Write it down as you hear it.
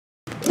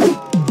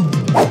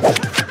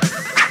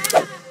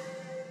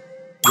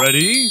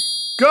Ready,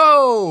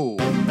 go!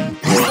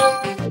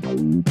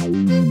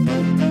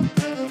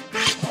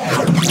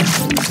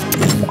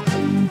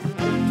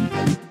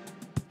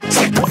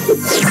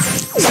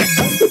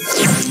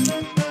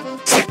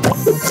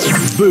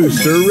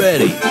 Booster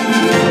ready.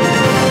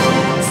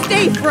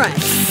 Stay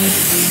fresh.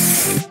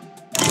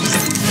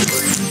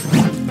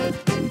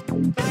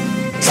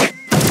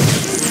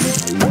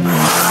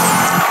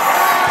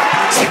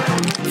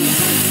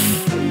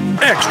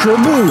 Extra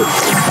move.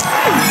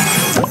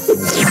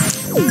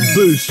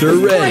 Booster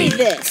ready. Play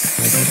this.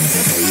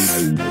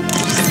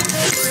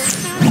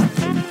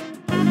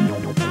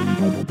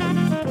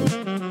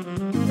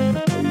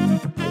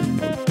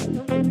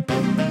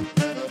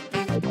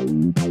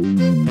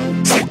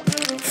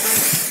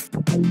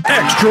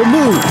 Extra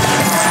move.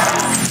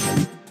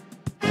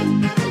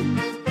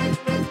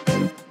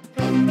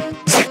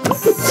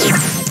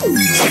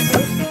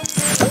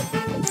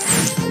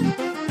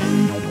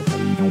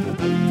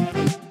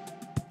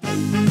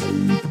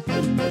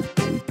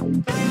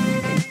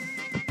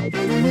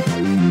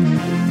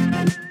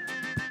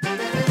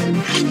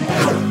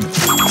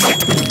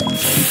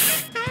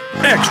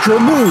 Extra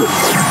move.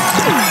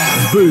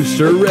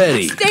 Booster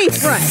ready. Stay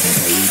fresh.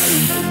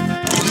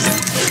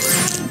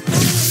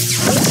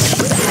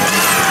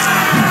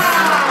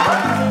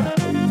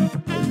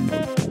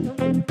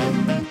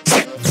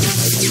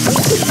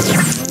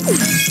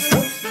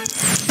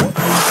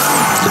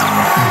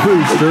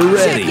 Booster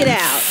ready. Check it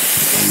out.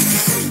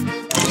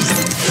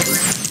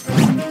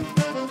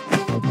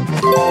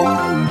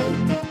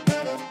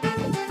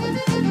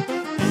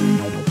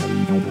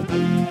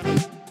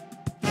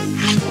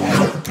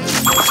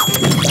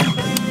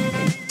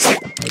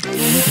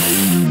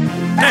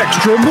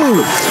 Extra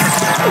move.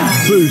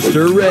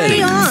 Booster ready.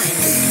 Play on.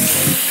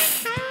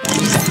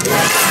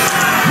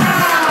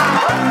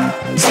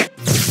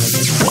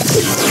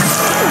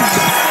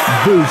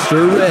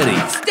 Booster ready.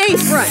 Stay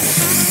fresh.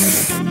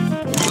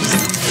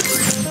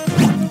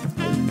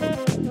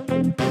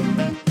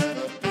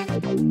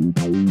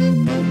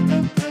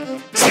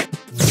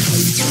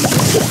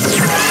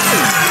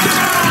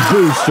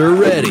 Booster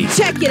ready.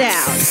 Check it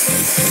out.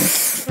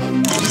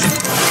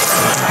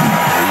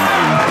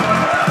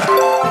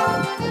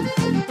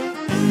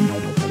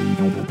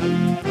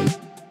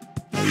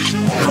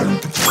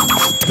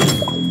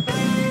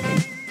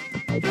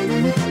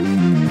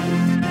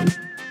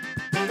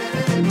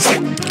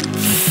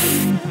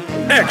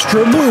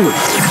 Extra move.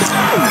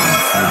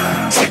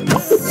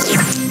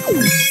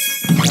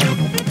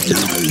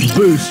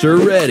 Booster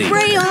ready.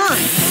 Spray on.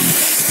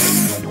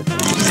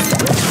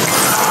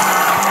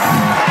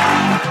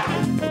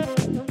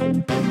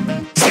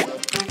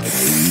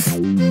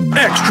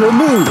 Extra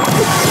move.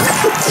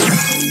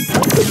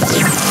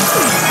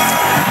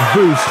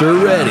 Booster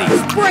ready.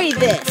 Spray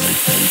this.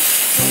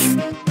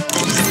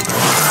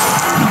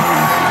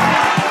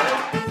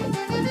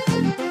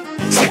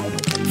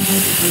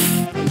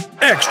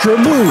 Extra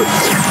move.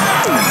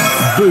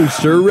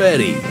 Booster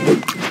ready.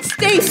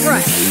 Stay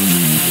fresh.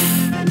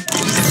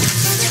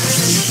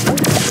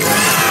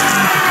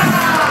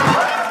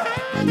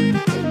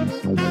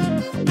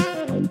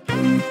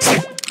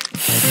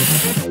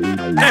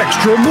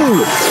 Extra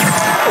move.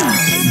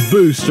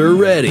 Booster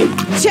ready.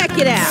 Check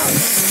it out.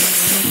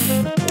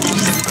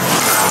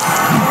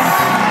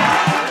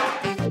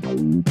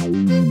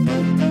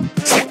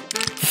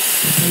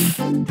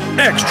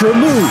 Extra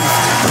move.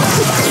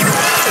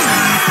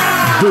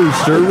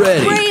 Booster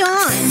ready. Spray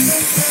on.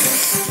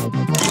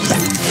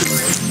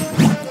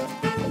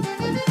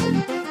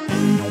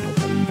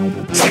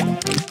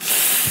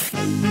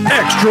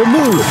 Extra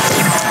move.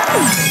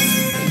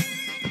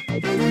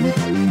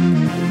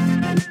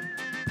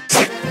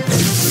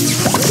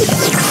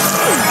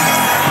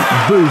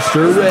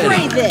 Booster ready.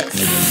 Spray this.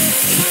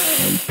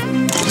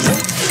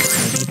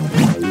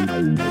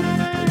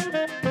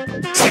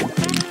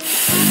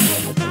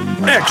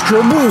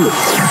 Extra move.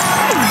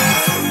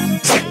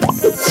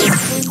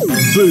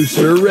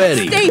 Booster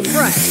ready. Stay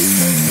fresh.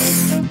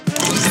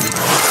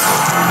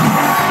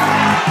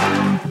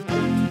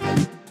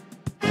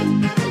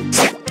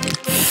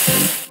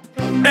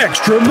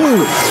 Extra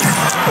move.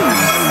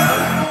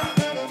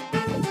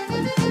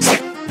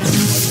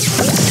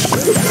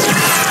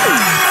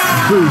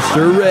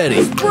 Booster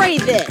ready. Spray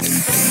this.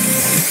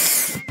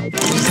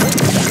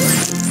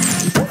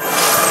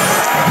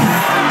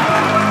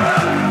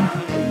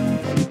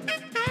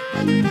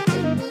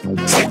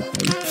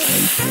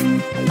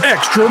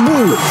 Extra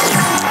move.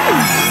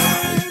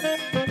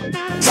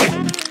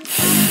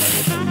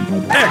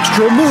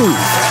 Extra move.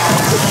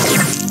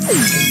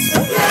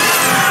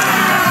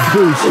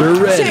 Booster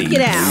ready. Check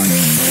it out.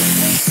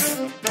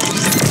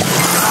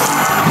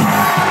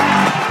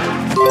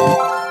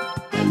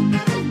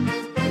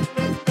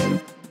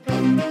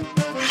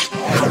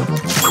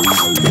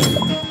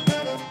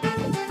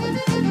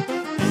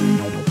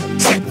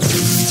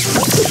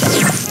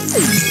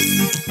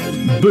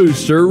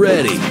 Booster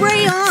ready.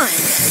 Spray on.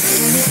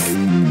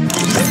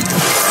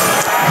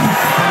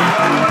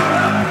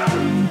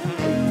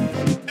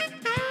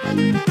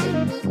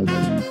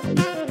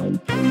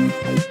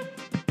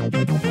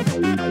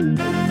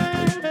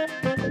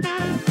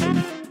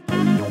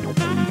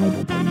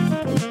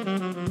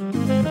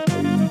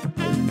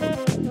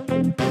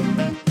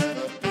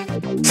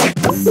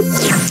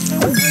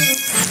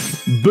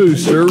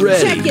 Booster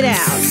ready. Check it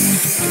out.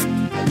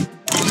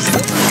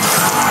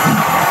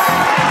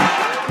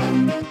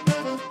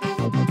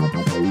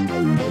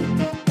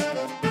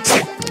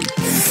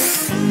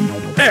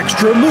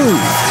 Extra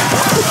move.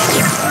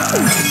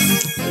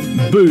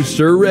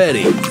 Booster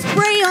ready.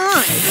 Spray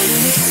on.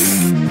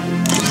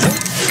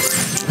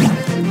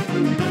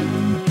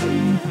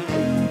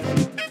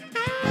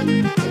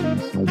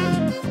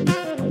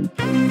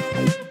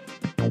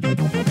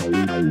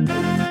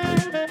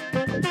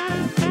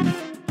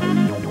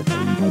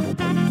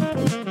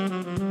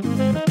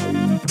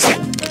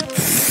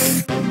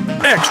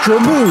 Extra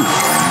move.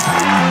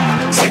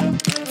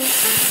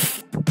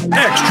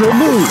 Extra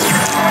move.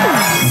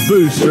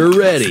 Booster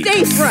ready.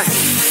 Stay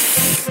fresh.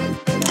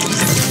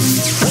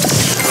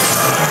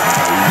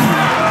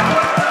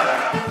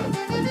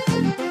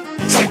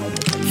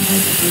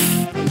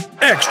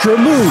 Extra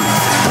move.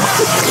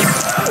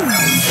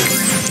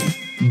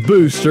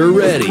 Booster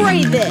ready.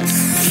 Spray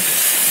this.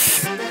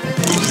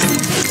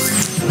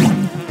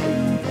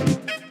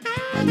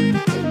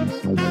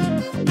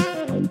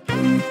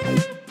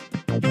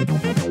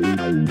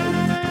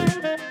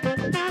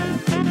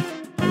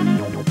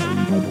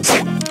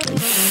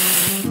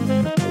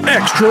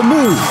 Extra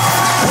move.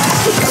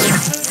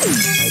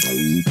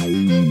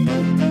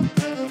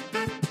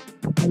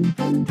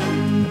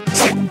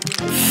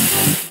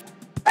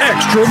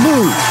 Extra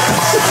move.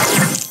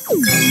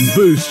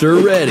 Booster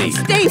ready.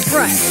 Stay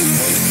fresh.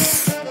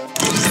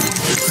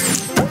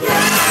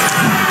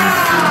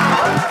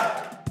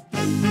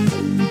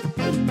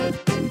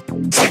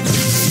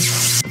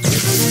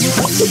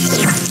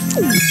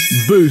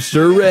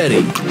 Booster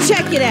ready.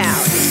 Check it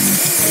out.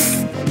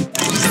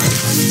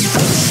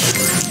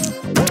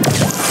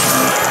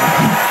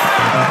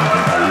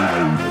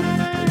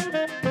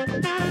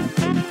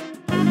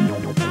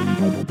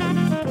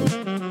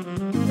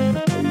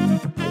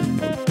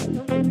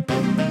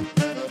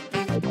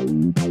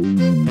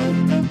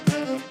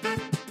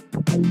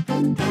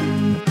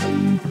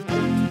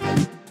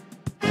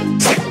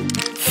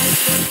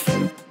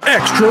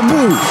 Extra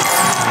move.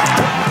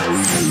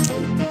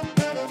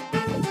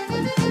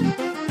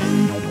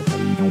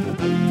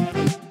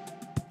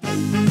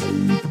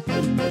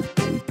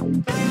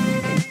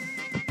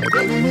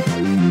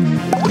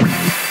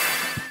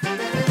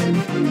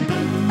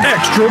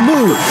 Extra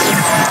move.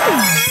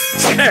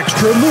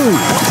 Extra move.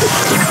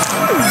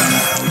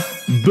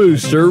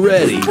 Booster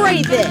ready.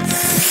 Spray this.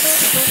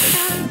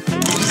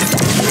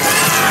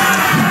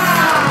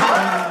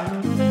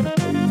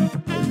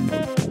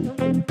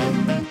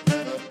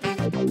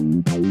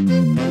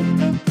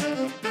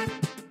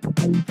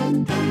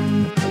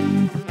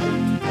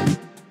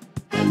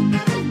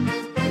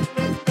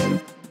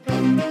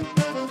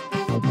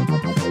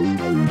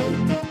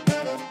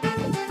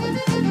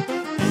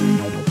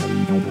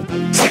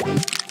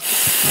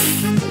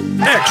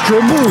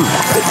 Extra move.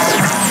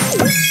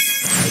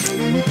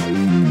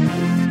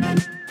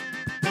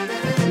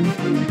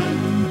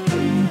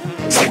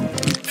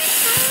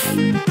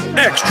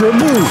 Extra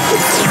move.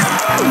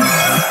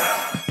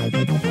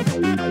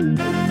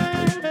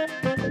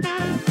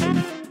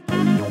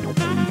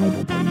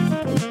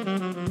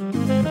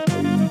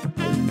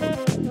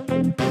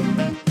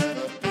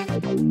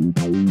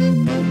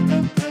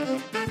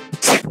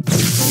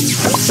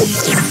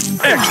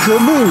 Extra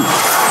move.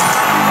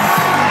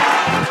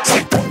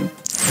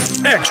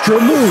 Extra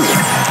move.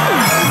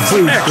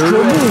 Extra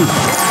move.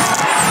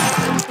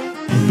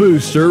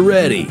 Booster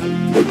ready.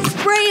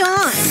 Spray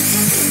on.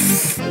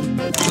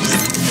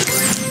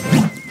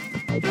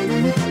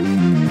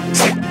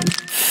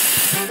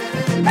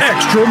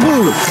 Extra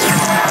move.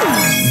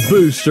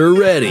 Booster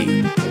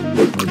ready.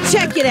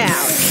 Check it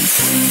out.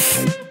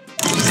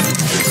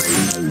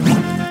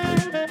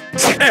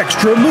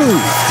 Extra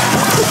move.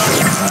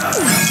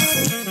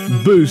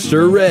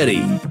 Booster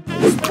ready.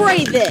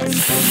 Spray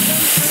this.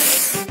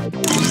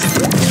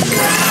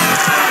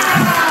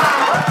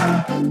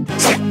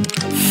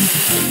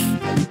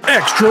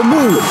 Extra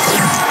move.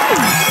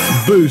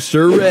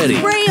 Booster ready.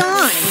 Spray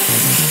on.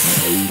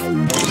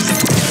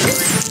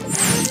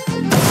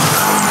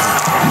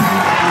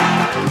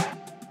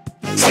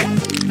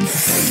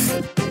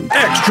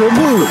 Extra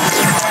move.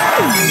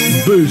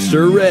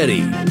 Booster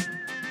ready.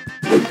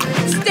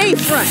 Stay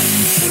fresh.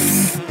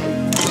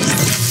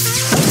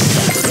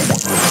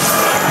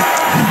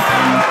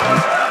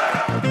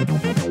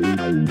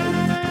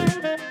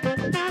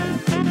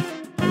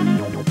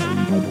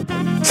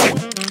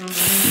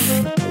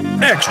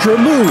 Extra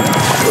move.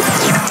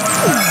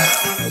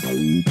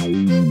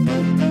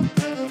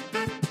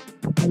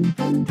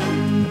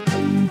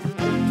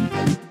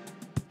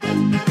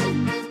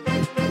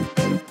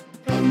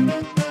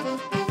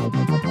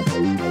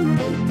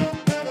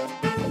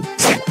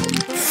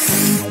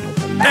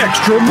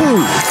 Extra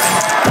move.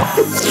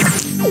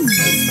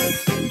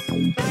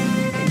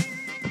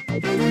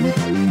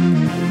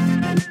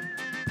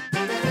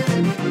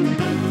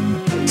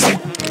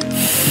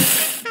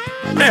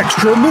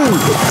 Extra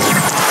move.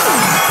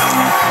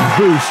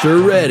 Booster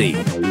ready.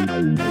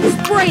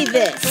 Spray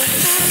this.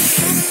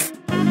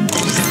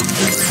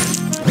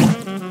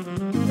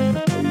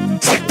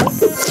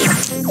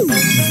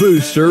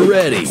 Booster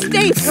ready.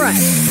 Stay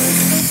fresh.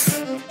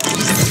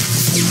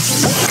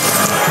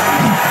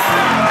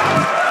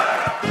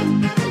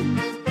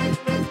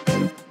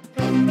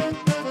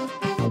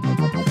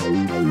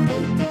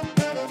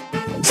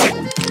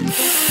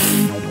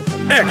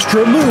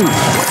 Extra move.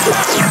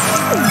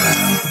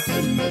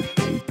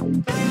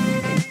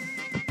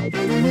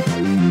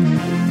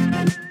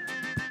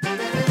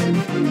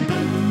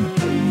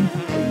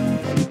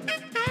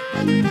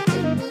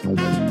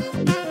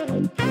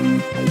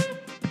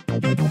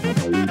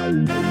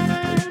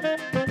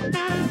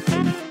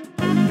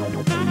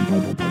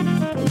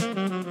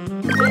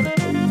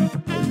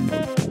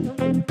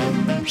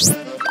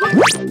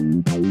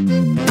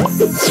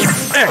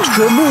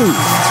 Extra move.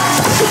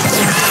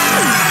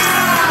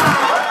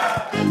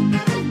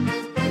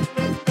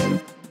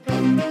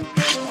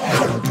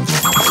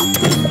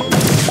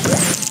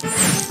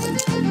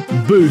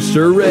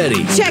 Booster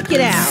ready. Check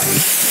it out.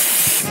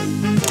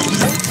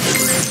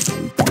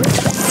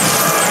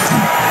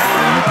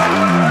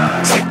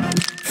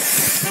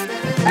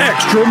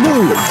 Extra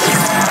move.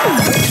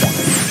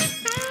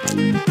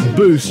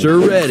 Booster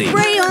ready.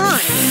 Spray on.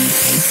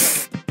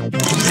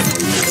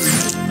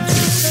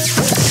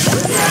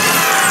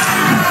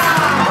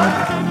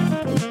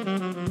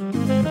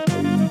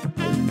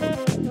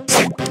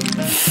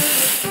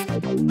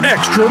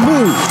 Extra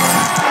move.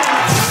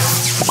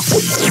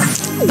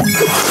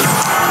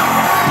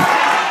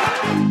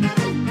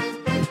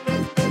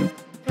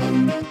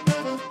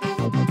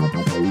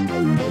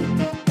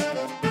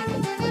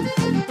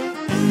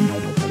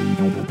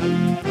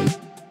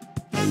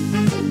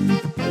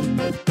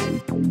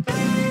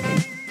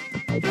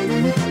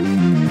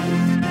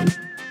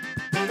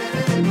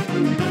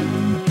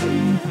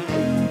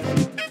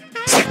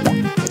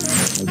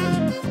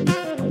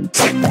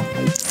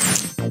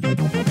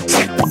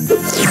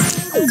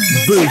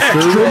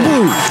 Booster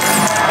move.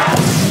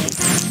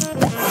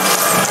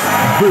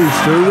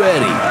 Booster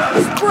ready.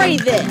 Spray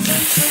this.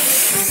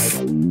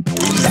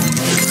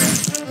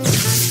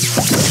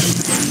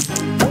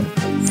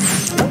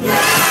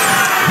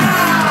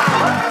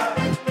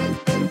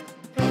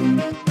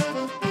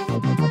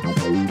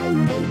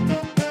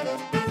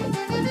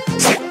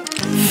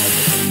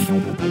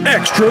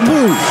 Extra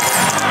move.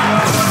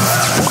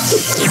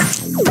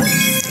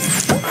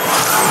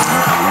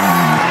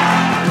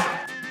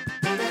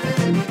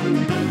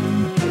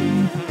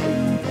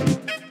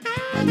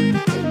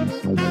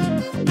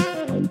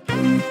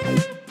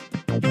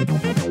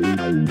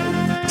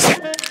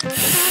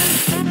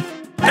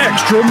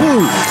 Extra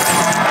move.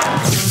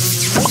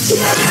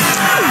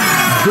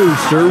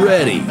 Booster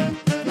ready.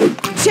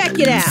 Check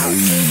it out.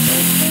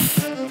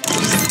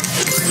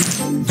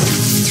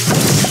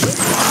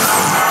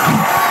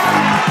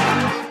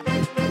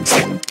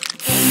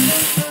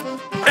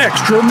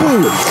 Extra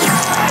move.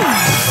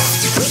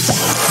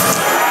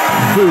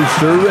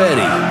 Booster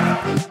ready.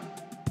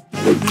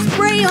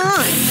 Spray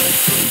on.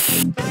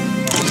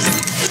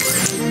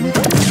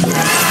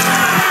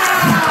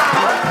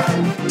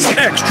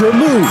 Extra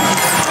move.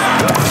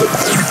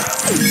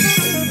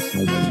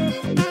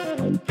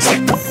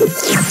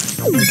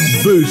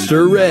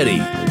 Booster ready.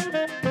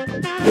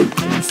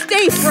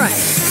 Stay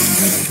fresh.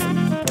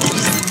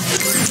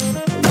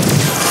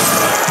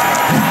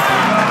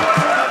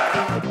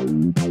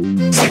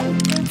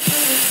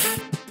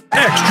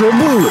 Extra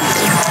move.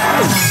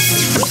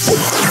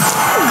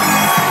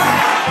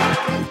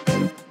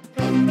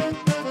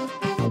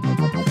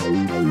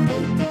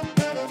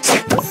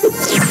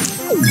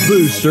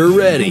 Booster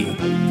ready.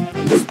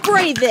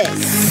 Spray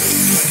this.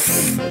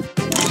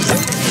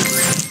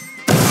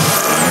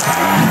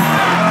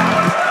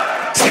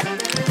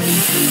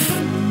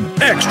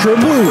 Extra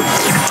move.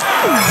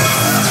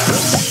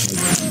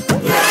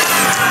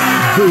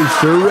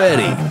 Booster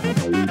ready.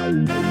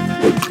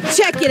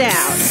 Check it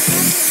out.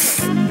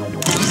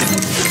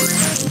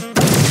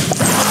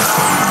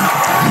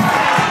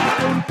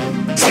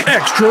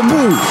 Extra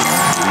move.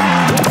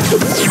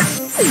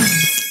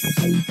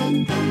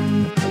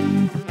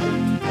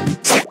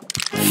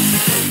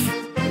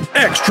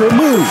 Extra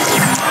move.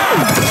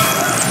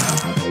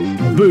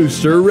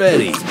 Booster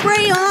ready.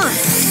 Spray on.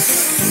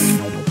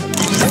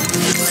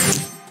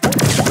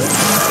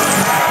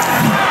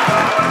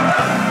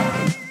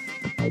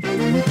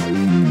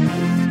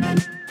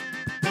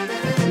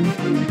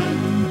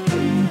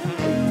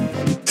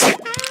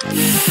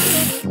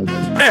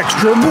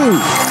 Extra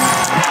move.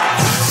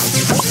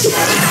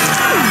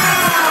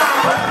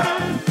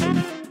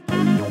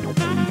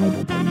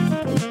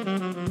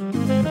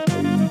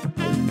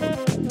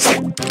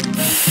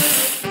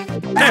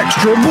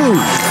 Extra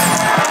move.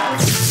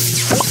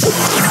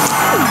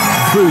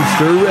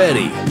 Booster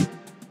ready.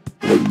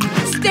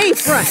 Stay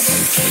fresh.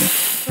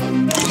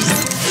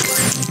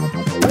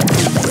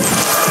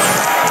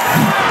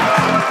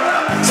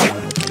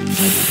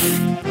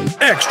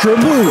 Extra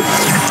move.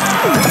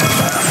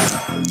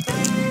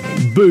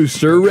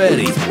 Booster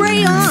ready.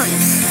 Spray on.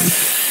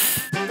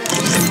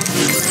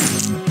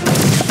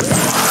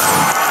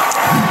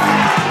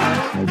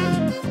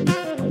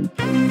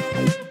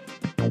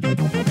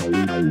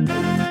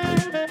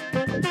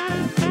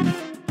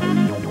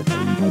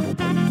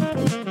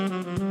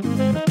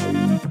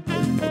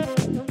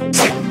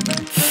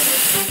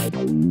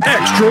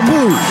 Extra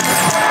boost.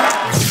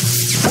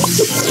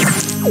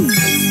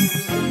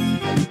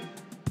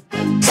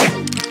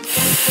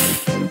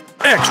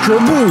 Extra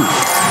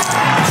boost.